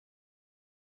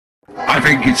I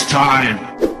think it's time.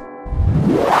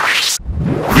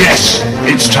 Yes,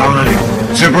 it's time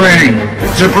to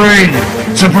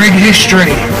bring history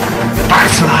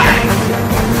back to life.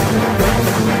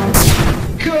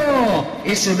 Cool,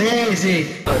 it's amazing.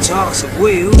 Talks of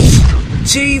Wheels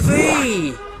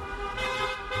TV.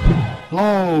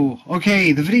 Oh,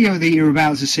 okay, the video that you're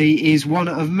about to see is one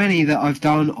of many that I've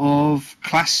done of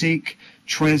classic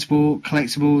transport,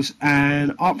 collectibles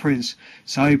and art prints.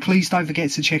 So please don't forget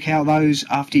to check out those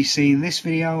after you've seen this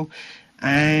video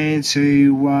and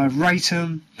to rate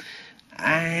them,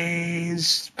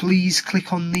 and please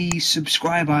click on the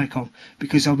subscribe icon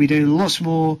because I'll be doing lots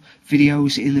more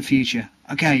videos in the future.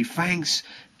 Okay, thanks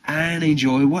and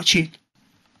enjoy watching.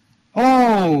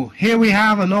 Oh, here we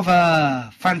have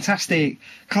another fantastic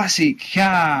classic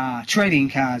car trading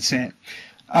card set.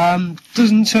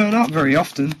 Doesn't turn up very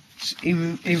often.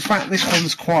 In fact, this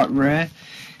one's quite rare.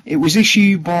 It was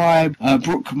issued by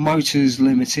Brook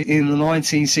Limited in the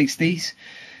 1960s,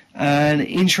 and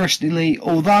interestingly,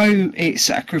 although it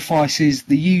sacrifices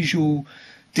the usual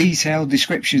detailed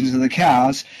descriptions of the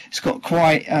cars, it's got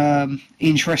quite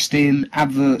interesting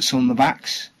adverts on the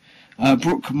backs.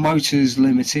 Brook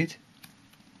Limited.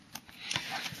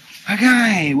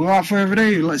 Okay, without further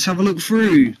ado, let's have a look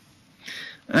through.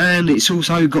 And it's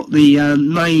also got the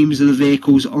names of the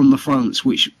vehicles on the fronts,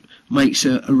 which makes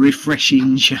a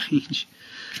refreshing change.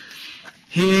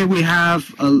 Here we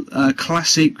have a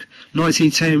classic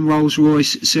 1910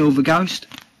 Rolls-Royce Silver Ghost,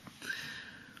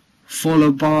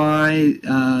 followed by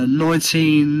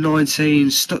 1919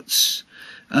 Stutz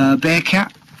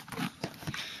Bearcat.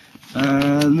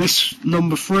 This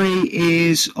number 3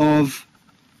 is of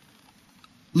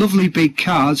lovely big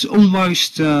cards,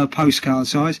 almost postcard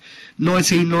size.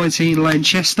 1919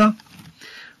 Lanchester,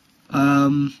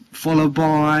 followed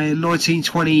by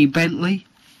 1920 Bentley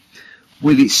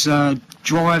with its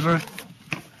driver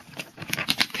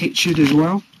pictured as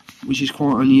well, which is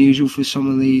quite unusual for some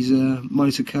of these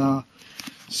motor car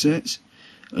sets.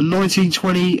 A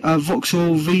 1920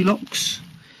 Vauxhall Velox,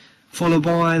 followed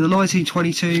by the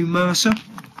 1922 Mercer,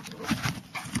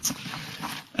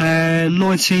 and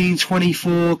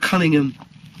 1924 Cunningham.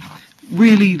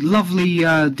 Really lovely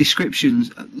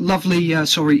descriptions, lovely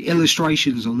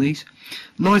illustrations on these.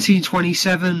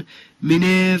 1927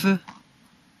 Minerva,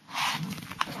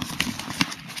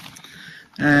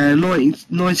 and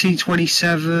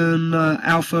 1927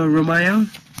 Alfa Romeo,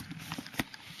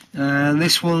 and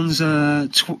this one's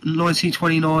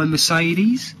 1929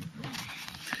 Mercedes,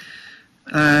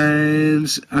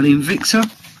 and an Invicta.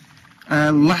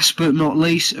 And last but not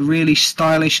least, a really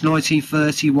stylish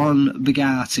 1931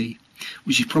 Bugatti,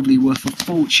 which is probably worth a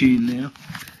fortune now,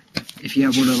 if you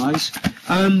have one of those.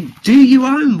 Do you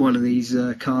own one of these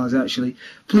cars, actually?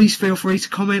 Please feel free to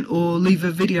comment or leave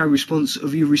a video response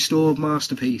of your restored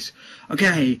masterpiece.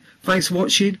 Okay, thanks for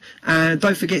watching, and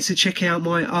don't forget to check out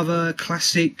my other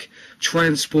classic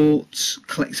transports,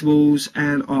 collectibles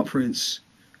and art prints.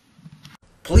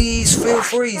 Please feel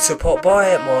free to pop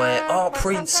by at my art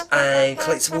prints and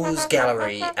collectibles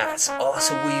gallery at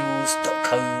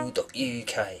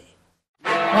artofwheels.co.uk.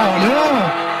 Oh no,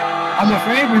 I'm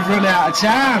afraid we've run out of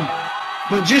time.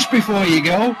 But just before you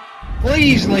go,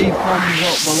 please leave thumbs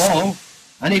up below,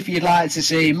 and if you'd like to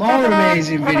see more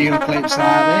amazing video clips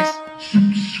like this,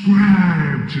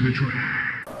 Subscribe to the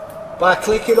channel by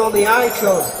clicking on the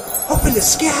icon up in the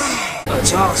sky.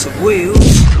 Talks of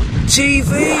Wheels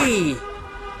TV.